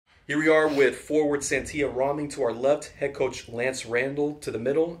Here we are with forward Santia Roming to our left, head coach Lance Randall to the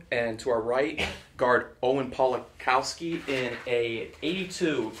middle, and to our right, guard Owen Polakowski in a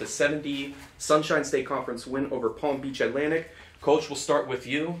 82-70 Sunshine State Conference win over Palm Beach Atlantic. Coach, we'll start with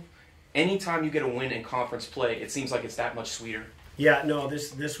you. Anytime you get a win in conference play, it seems like it's that much sweeter. Yeah, no,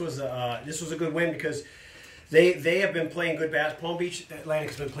 this was a good win because they have been playing good basketball. Palm Beach Atlantic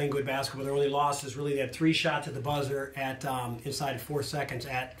has been playing good basketball. Their only loss is really they had 3 shots at the buzzer at inside of 4 seconds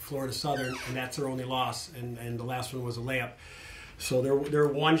at Florida Southern, and that's their only loss. And the last one was a layup. So they're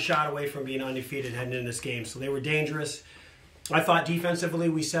 1 shot away from being undefeated heading into this game. So they were dangerous. I thought defensively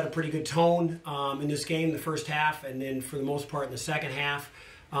we set a pretty good tone in this game, the first half, and then for the most part in the second half.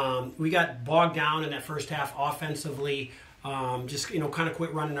 We got bogged down in that first half offensively. Just kind of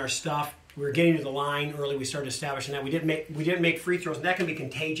quit running our stuff. We were getting to the line early. We started establishing that. We didn't make free throws, and that can be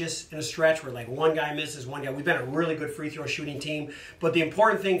contagious in a stretch where like one guy misses, one guy. We've been a really good free throw shooting team, but the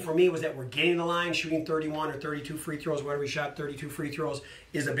important thing for me was that we're getting the line, shooting 31 or 32 free throws. Whatever we shot, 32 free throws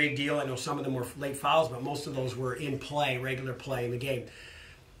is a big deal. I know some of them were late fouls, but most of those were in play, regular play in the game.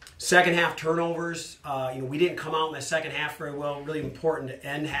 Second half turnovers, we didn't come out in the second half very well. Really important to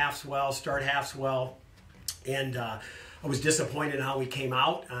end halves well, start halves well, and I was disappointed in how we came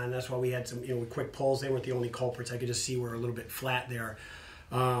out, and that's why we had some quick pulls. They weren't the only culprits. I could just see we're a little bit flat there,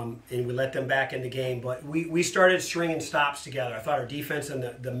 and we let them back in the game. But we started stringing stops together. I thought our defense in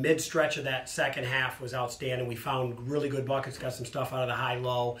the mid stretch of that second half was outstanding. We found really good buckets, got some stuff out of the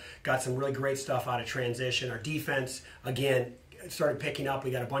high-low, got some really great stuff out of transition. Our defense, again, started picking up. We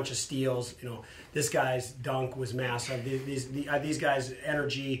got a bunch of steals. This guy's dunk was massive. These guys'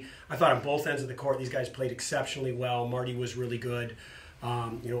 energy, I thought on both ends of the court, these guys played exceptionally well. Marty was really good.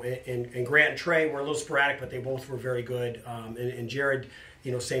 And Grant and Trey were a little sporadic, but they both were very good. And Jared,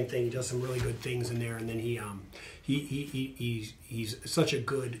 same thing. He does some really good things in there. And then he's such a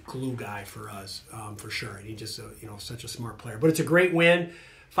good glue guy for us, for sure. And he's just such a smart player. But it's a great win.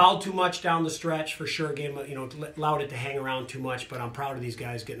 Fouled too much down the stretch for sure. Game, allowed it to hang around too much. But I'm proud of these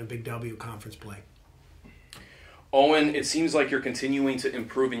guys getting a big W conference play. Owen, it seems like you're continuing to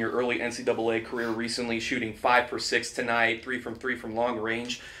improve in your early NCAA career recently, shooting 5 for 6 tonight, 3 from long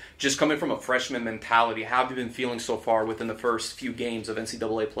range. Just coming from a freshman mentality, how have you been feeling so far within the first few games of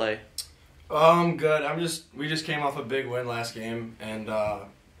NCAA play? Good. We just came off a big win last game, and I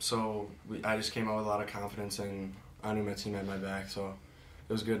just came out with a lot of confidence, and I knew my team had my back, so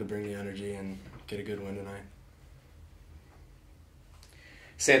it was good to bring the energy and get a good win tonight.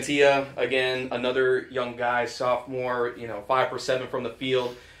 Santia, again, another young guy, sophomore, 5 for 7 from the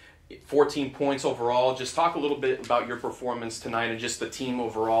field, 14 points overall. Just talk a little bit about your performance tonight and just the team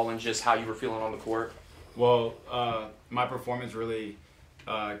overall and just how you were feeling on the court. Well, my performance really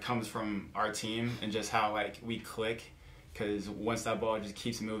comes from our team and just how we click, because once that ball just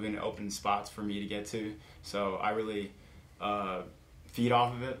keeps moving, it opens spots for me to get to. So I really feed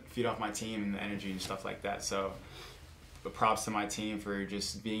off of it, feed off my team and the energy and stuff like that. So but props to my team for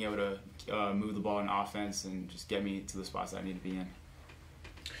just being able to move the ball in offense and just get me to the spots that I need to be in.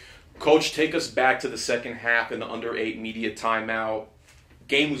 Coach, take us back to the second half in the under-8 media timeout.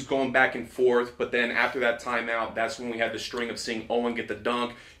 Game was going back and forth, but then after that timeout, that's when we had the string of seeing Owen get the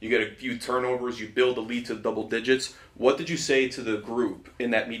dunk. You get a few turnovers, you build the lead to double digits. What did you say to the group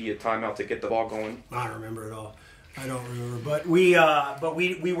in that media timeout to get the ball going? I don't remember at all. I don't remember, but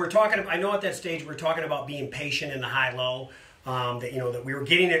we were talking. I know at that stage we were talking about being patient in the high-low. That we were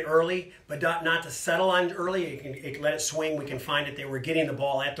getting it early, but not to settle on early. It can let it swing. We can find it. They were getting the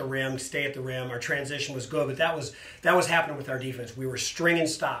ball at the rim, stay at the rim. Our transition was good, but that was happening with our defense. We were stringing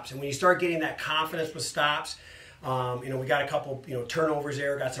stops, and when you start getting that confidence with stops, we got a couple turnovers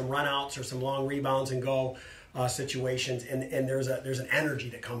there, got some runouts or some long rebounds and go. Situations, and there's an energy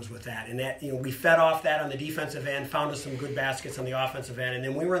that comes with that, and that we fed off that on the defensive end, found us some good baskets on the offensive end, and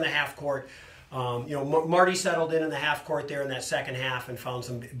then we were in the half court. Marty settled in the half court there in that second half and found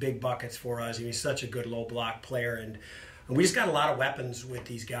some big buckets for us. He's such a good low block player, and we just got a lot of weapons with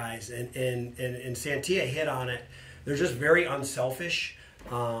these guys, and Santia hit on it. They're just very unselfish.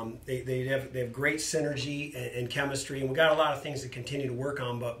 They have great synergy and chemistry, and we got a lot of things to continue to work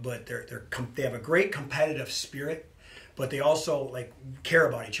on. But they have a great competitive spirit, but they also care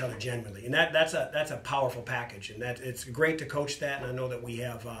about each other genuinely, and that's a powerful package, and it's great to coach that. And I know that we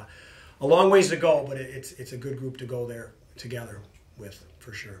have a long ways to go, but it's a good group to go there together with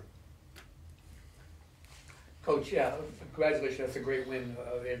for sure. Coach, yeah, congratulations. That's a great win.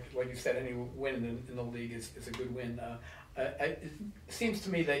 Like you said, any win in the league is a good win. It seems to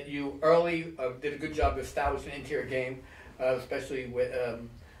me that you early did a good job of establishing an interior game, especially with,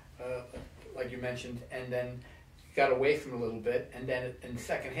 like you mentioned, and then got away from it a little bit, and then in the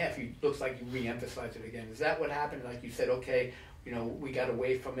second half, looks like you re-emphasized it again. Is that what happened? Like you said, okay, we got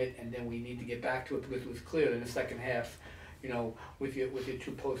away from it, and then we need to get back to it because it was clear in the second half, with your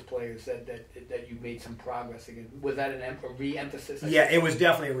two post players that you made some progress again. Was that a re-emphasis? Yeah, it was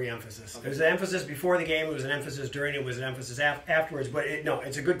definitely a re-emphasis. Okay. It was an emphasis before the game. It was an emphasis during it. It was an emphasis afterwards. But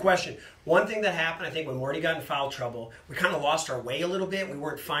it's a good question. One thing that happened, I think, when Marty got in foul trouble, we kind of lost our way a little bit. We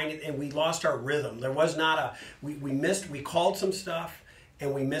weren't finding, and we lost our rhythm. There was not we called some stuff,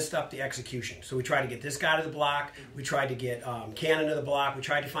 and we missed up the execution. So we tried to get this guy to the block. We tried to get Cannon to the block. We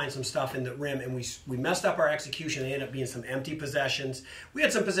tried to find some stuff in the rim, and we messed up our execution. They ended up being some empty possessions. We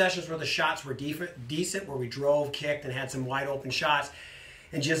had some possessions where the shots were decent, where we drove, kicked, and had some wide open shots,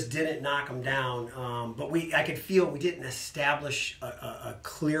 and just didn't knock them down. But I could feel we didn't establish a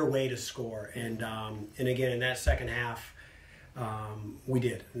clear way to score. And again, in that second half, we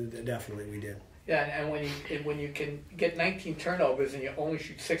did. Definitely, we did. Yeah, and when you can get 19 turnovers and you only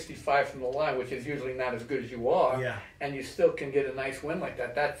shoot 65 from the line, which is usually not as good as you are, yeah, and you still can get a nice win like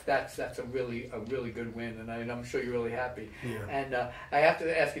that, that's a really good win, and I'm sure you're really happy. Yeah. And I have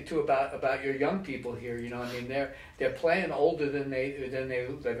to ask you too about your young people here. They're playing older than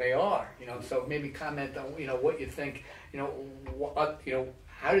they are. So maybe comment on what you think.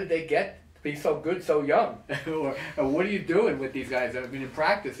 How did they get be so good so young? or what are you doing with these guys? I mean, in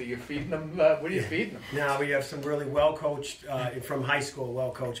practice, are you feeding them? What are you feeding them? Now we have some really well-coached, from high school,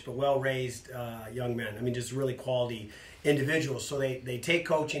 well-coached, but well-raised young men. I mean, just really quality individuals. So they take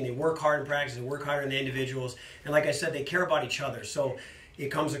coaching, they work hard in practice, they work hard on the individuals, and like I said, they care about each other. So it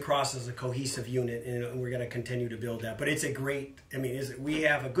comes across as a cohesive unit, and we're going to continue to build that. But it's a great, we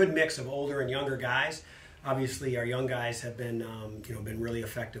have a good mix of older and younger guys. Obviously, our young guys have been really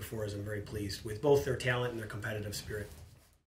effective for us. I'm very pleased with both their talent and their competitive spirit.